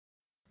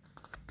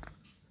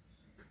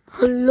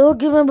Hello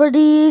gamer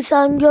buddies,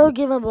 I'm your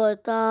gamer boy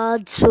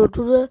Taj. So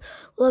today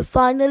we're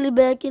finally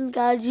back in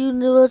Kaiju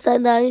universe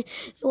and I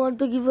want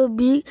to give a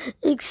big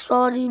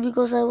sorry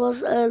because I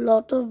was a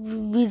lot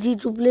of busy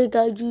to play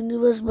Kaiju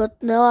universe,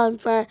 but now I'm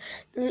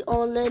finally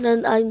online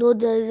and I know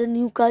there is a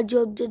new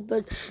Kaiju update,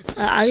 but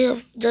I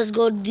have just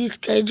got this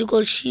Kaiju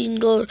called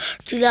Shin or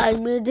Chila. I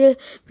made a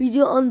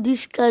video on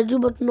this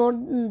Kaiju but not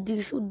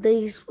this.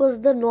 This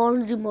was the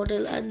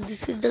non-remodel and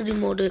this is the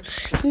remodel.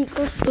 He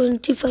cost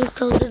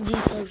 25,000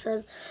 reasons,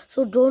 and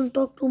so don't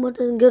talk too much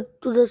and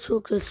get to the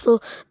showcase.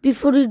 So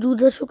before we do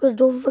the showcase,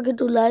 don't forget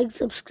to like,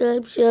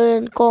 subscribe, share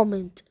and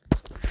comment.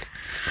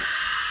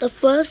 The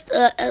first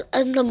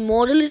and the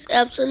model is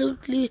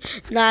absolutely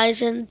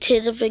nice and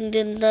terrifying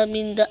than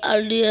the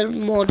earlier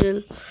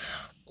model.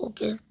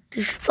 Okay,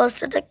 this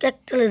first attack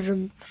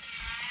capitalism.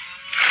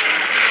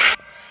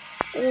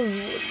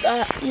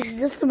 Oh, it's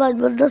just about,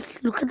 but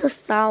just look at the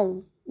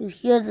sound. You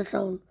hear the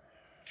sound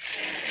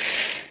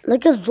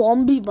like a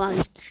zombie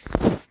bites.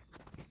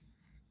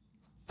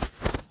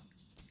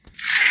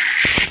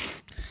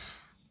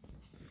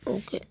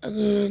 Okay,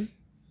 again.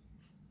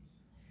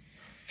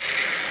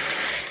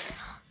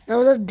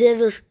 Now the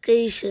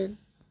devastation.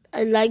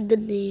 I like the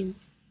name.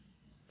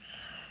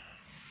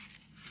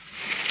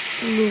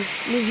 Look,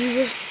 he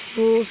just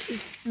throws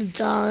his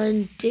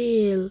giant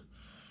tail.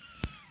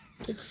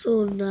 It's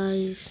so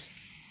nice.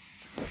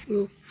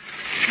 Look.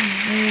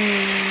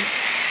 Boom.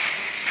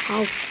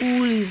 How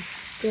cool is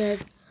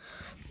that?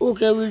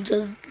 Okay, we'll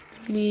just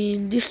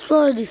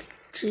destroy this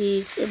tree.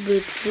 It's a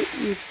bit.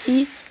 You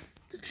see,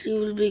 the tree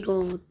will be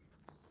gone.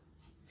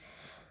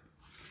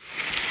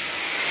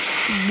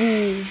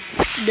 Boom.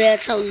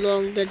 That's how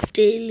long the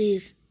tail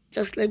is.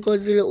 Just like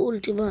Godzilla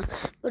Ultima.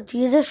 But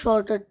he has a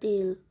shorter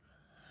tail.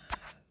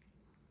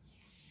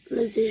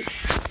 Like this.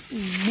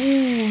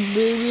 Boom,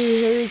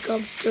 baby,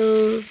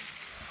 helicopter.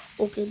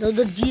 Okay, now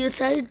the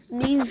DSI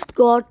means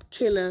God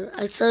Killer.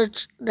 I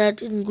searched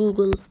that in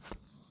Google.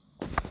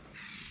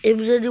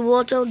 Everybody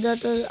watch out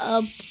that are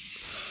up.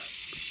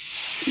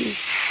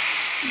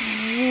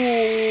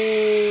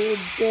 Whoa,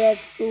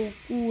 that's so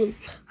cool.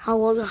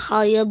 How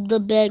high up the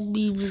back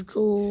beams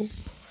go.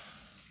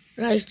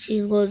 Right,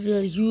 Shin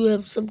Godzilla, you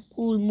have some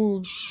cool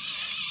moves.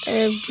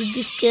 And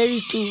pretty scary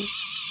too.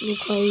 Look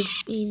how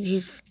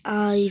his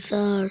eyes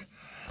are.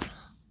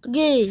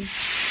 Again.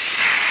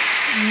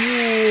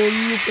 Whoa,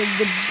 look at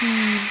the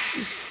beam.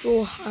 It's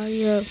so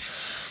high up.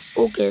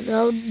 Okay,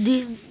 now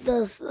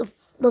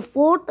the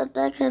fourth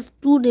attack has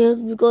two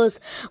names because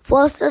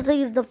first attack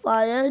is the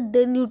fire,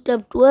 then you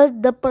tap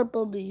towards the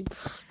purple beam.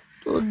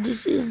 So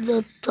this is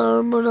the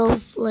terminal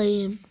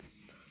flame.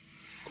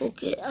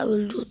 Okay, I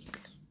will do it.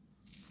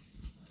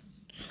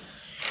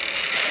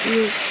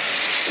 Look.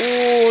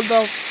 Oh,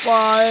 the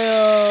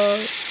fire.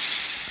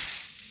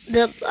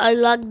 I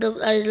like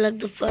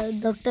the fire.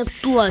 The tap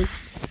twice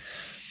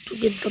to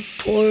get the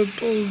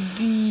purple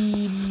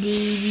beam,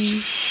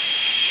 baby.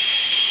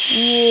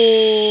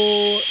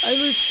 Whoa, I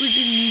know it's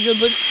pretty lethal,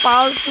 but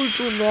powerful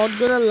too, not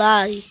gonna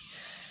lie.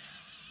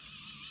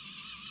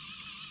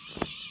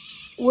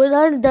 When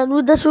I'm done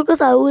with the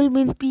showcase, I will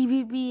mean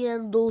PvP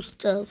and those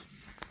stuff.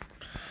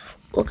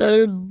 Okay, I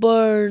will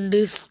burn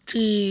these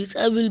trees.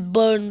 I will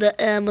burn the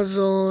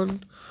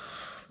Amazon.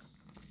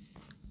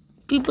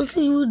 People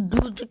say you would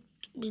do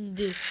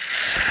this.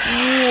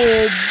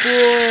 Whoa,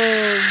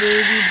 burn,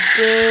 baby,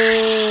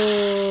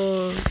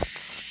 burn.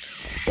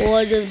 Oh,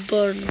 I just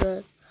burned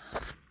that.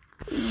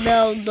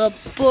 Now the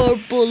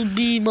purple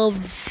beam of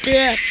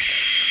death.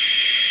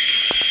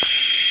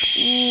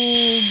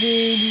 Oh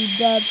baby,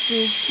 that's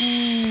so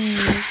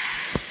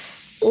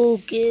cool.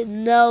 Okay,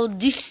 now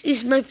this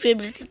is my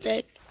favorite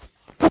attack.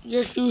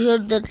 Yes, you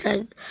heard that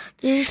right.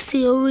 This is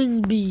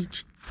Searing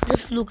Beach.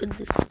 Just look at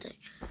this attack.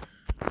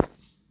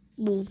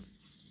 Boom.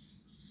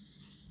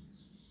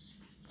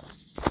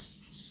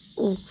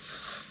 Oh.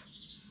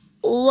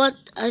 What?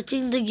 I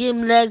think the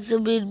game lags a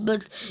bit,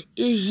 but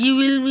he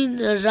will win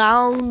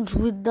rounds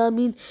with the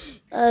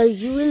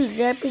he will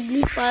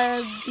rapidly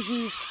fire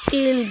his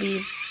tail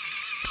beam.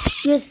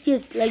 Yes,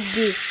 like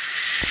this.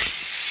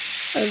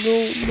 I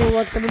don't know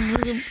what kind of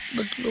rhythm,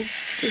 but look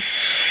this.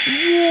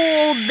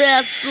 Whoa,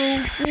 that's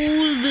so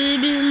cool,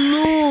 baby.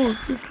 Look,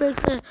 it's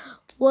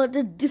like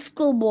a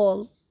disco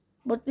ball,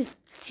 but it's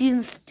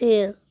Shin's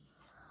tail.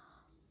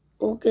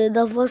 Okay,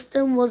 the first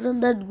time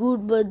wasn't that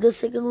good, but the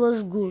second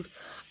was good.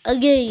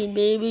 Again,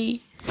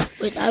 baby.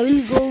 Wait, I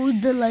will go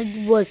with the like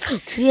what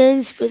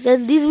 3 space,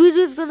 and this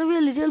video is gonna be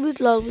a little bit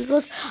long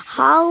because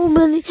how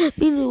many?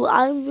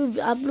 I'm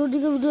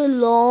uploading a video a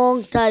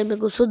long time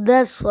ago, so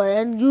that's why.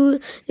 And you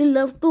will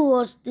love to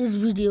watch this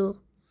video.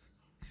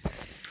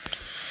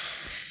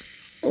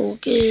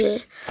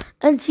 Okay,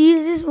 and she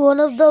is one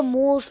of the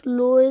most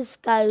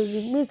lowest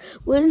Kaiju. Means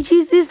when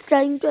she is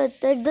trying to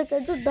attack the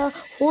Kaiju, the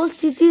whole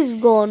city is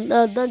gone.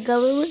 The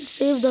government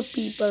saved the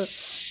people.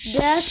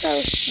 That's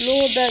how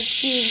slow that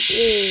she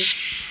is.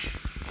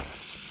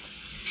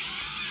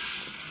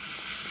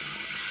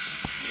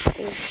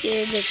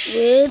 Okay, just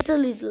wait a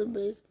little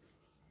bit.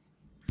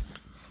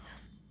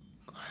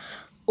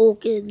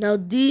 Okay, now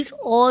these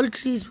all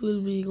trees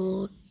will be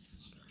gone.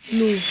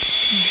 No.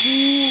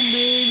 Boom,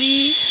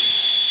 baby.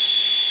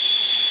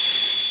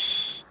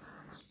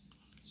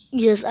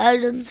 Yes, I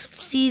done some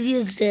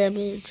serious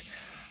damage.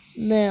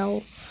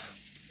 Now,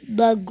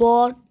 the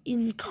god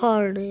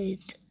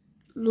incarnate.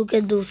 Look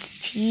at those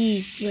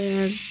teeth,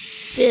 man.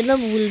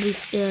 Venom will be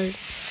scared.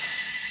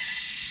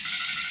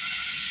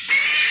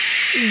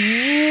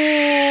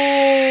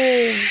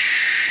 Whoa!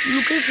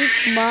 Look at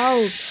his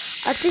mouth.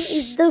 I think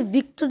it's the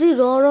victory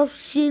roar of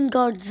Shin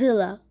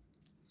Godzilla.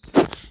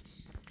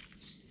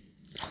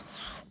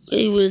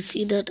 We will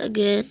see that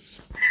again.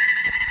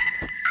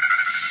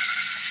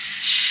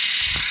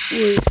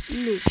 Wait,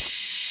 look.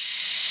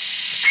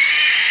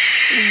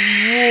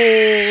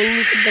 Whoa,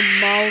 look at the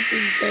mouth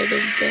inside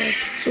of that.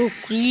 So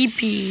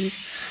creepy.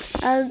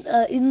 And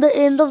in the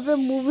end of the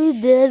movie,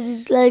 there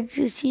is like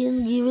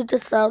Shin give it a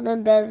sound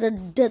and there's a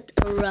death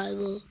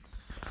arrival.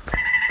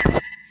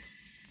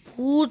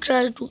 Who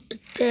tried to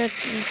attack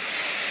me?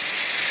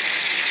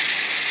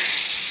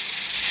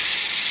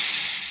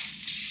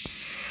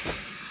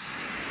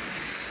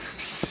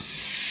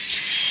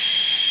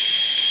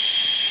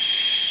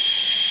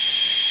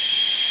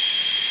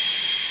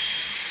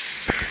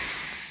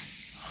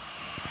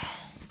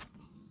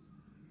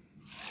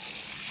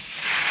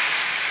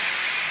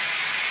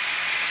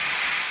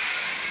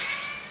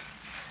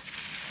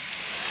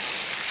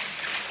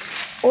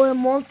 Oh, a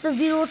Monster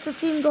Zero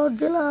Assassin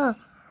Godzilla.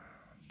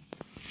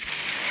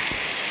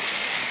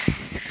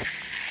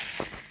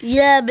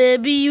 Yeah,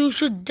 baby, you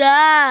should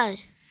die.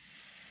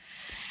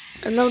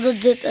 Another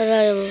death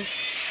arrival.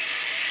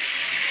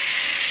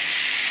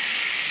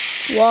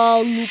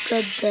 Wow, look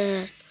at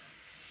that.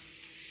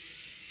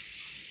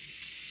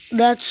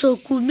 That's so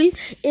cool. Me,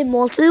 a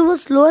monster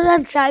was slower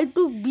and tried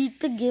to beat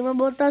the game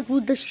about that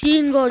with the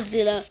Shin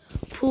Godzilla.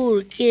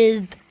 Poor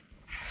kid.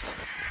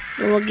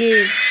 Now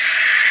again.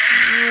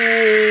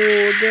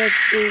 Whoa, that's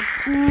so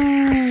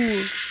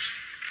cool.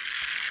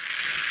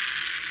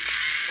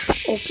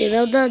 Okay,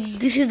 now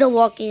this is the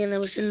walking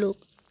animation. Look.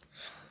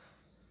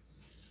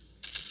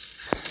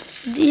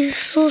 This is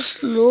so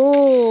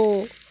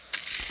slow.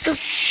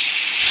 Just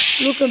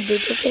look a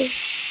bit, okay?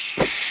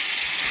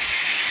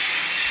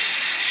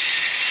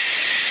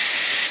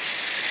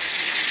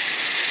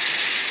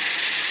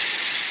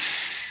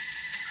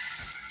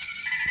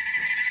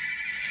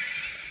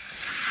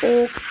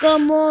 Oh,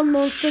 come on,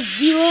 Monster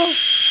Zero.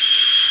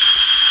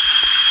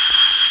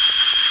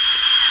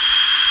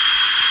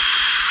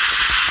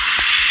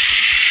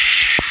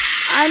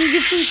 I'm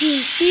getting to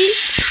see.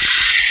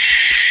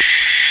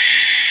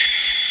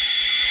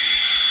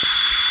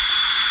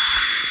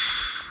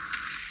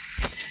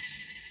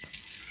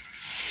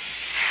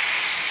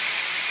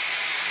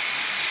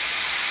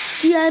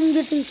 See, I'm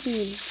getting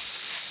team.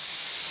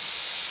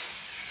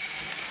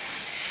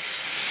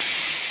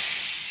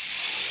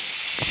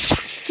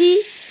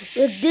 See,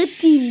 they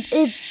teamed.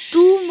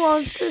 Two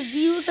Monster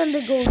Zeros and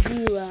a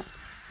Godzilla.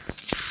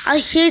 I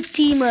hate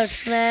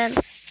teamers, man.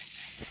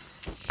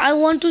 I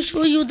want to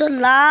show you the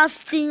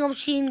last thing of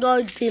Shin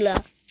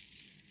Godzilla.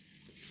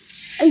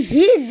 I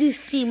hate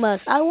these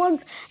teamers. I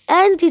want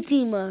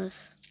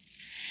anti-teamers.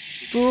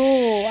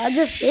 Bro, I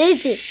just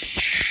hate it.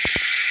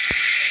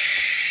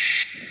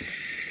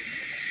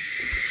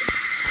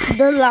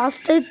 The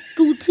last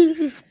two things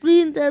is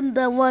sprint and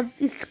the one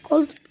is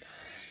called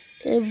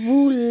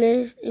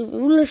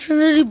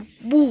evolutionary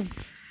boom.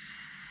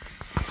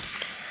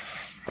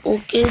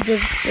 Okay,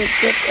 just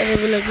get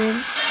available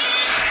again.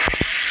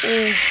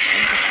 Oh,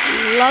 I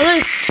love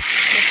it.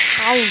 The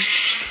sound.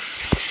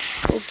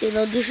 Okay,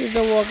 now this is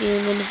the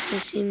walking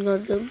machine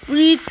Godzilla.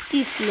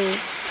 Pretty slow.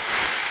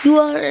 You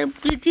are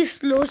pretty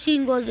slow,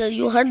 Shin Godzilla.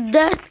 You heard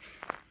that?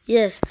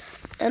 Yes.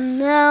 And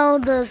now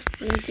the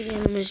sprinting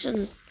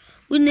animation.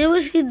 We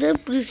never see the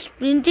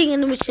sprinting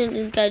animation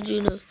in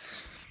Kaiju.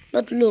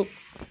 But look.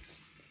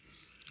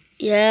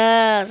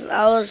 Yes,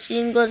 our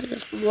Shin Godzilla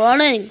is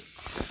running.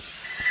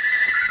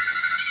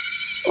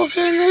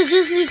 Okay, and I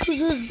just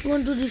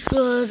want to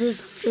destroy this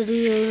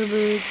city a little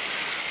bit.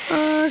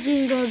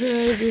 Shin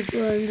Godzilla is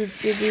destroying the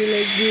city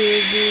like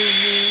this.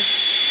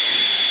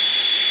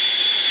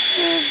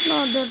 It's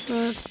not that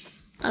much.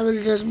 I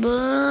will just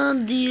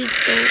burn these.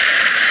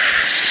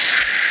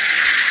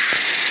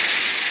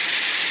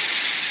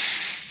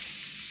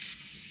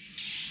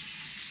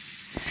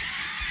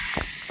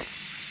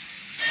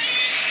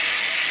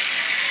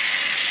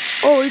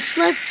 Oh, it's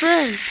my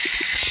friend.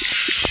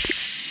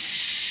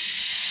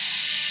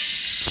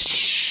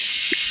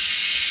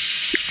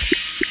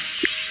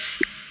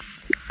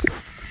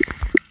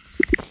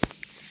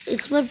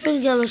 It's my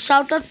friend Gabriel.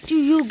 Shout out to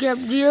you,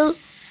 Gabriel.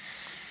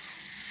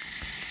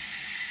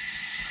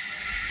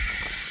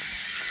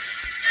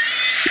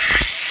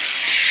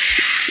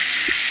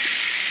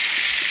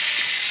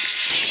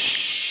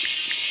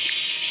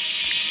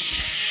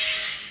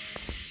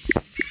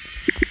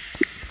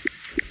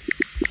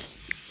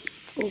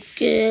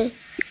 Okay.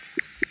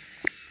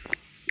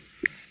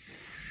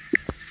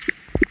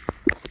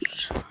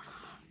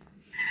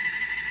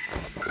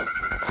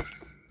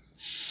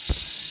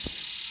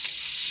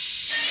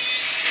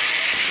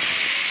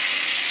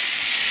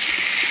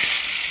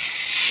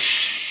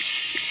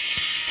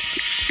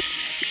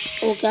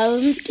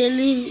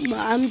 Okay,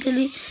 I'm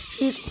telling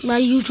his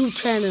my YouTube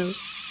channel.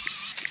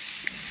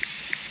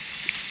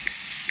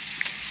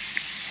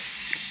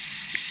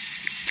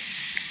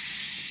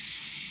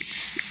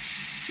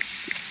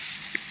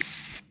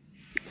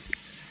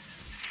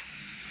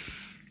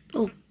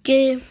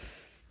 Okay.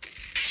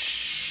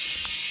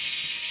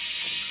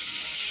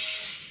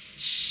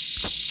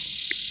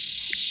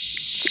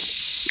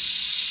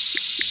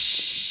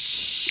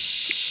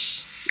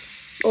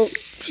 Oh,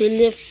 she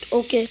left.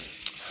 Okay.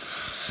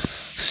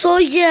 So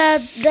yeah,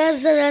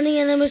 that's the running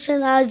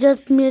animation. I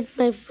just met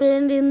my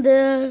friend in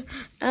there,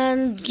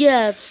 and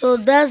yeah, so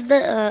that's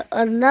the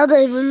another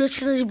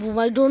evolutionary boom.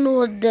 I don't know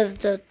what does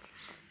that.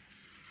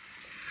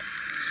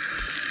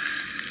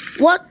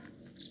 What?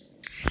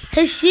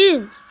 Hey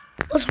Shin,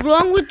 what's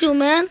wrong with you,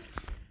 man?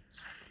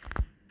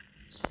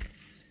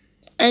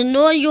 I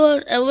know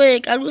you're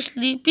awake. Are you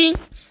sleeping?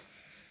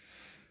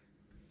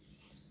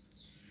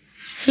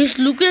 He's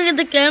looking at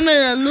the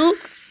camera. Look.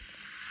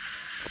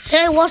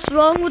 Hey, what's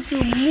wrong with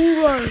you?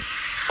 Move on.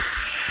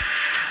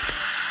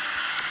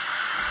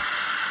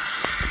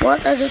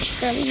 What? I just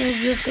telling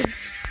everything.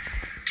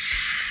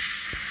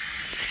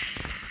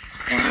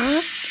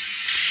 What?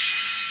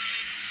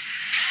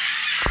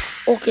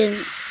 Okay.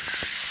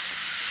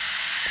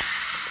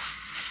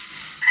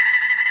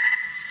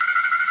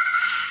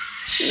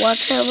 What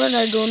happened?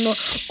 I don't know.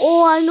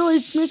 Oh, I know.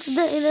 It makes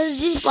the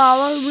energy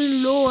power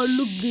be lower.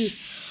 Look this.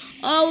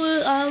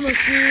 I'm a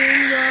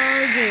king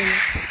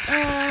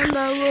and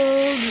I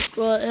will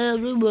destroy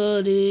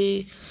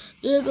everybody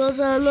because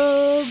I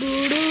love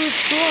to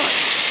destroy.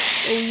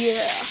 Oh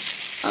yeah,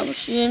 I'm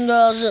Shin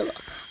Godzilla.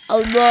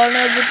 I'll burn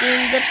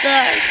everything that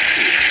I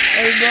see.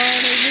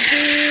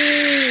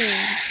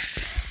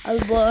 I'll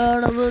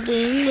burn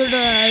everything that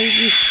I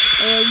see.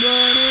 I'll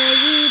burn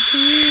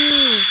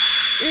everything.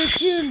 It's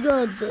Shin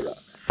Godzilla.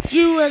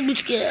 You might be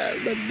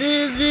scared, but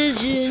this is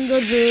Shin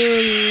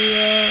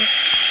Godzilla.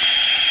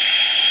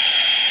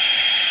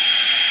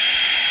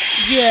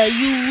 Yeah,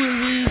 you will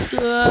be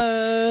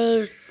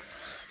scared.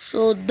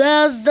 So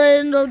that's the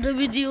end of the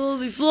video.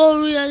 Before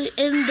we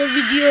end the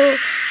video,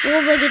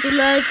 don't forget to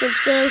like,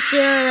 subscribe,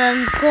 share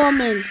and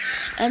comment.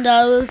 And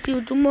I will see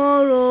you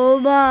tomorrow.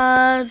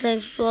 Bye.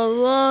 Thanks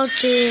for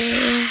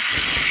watching.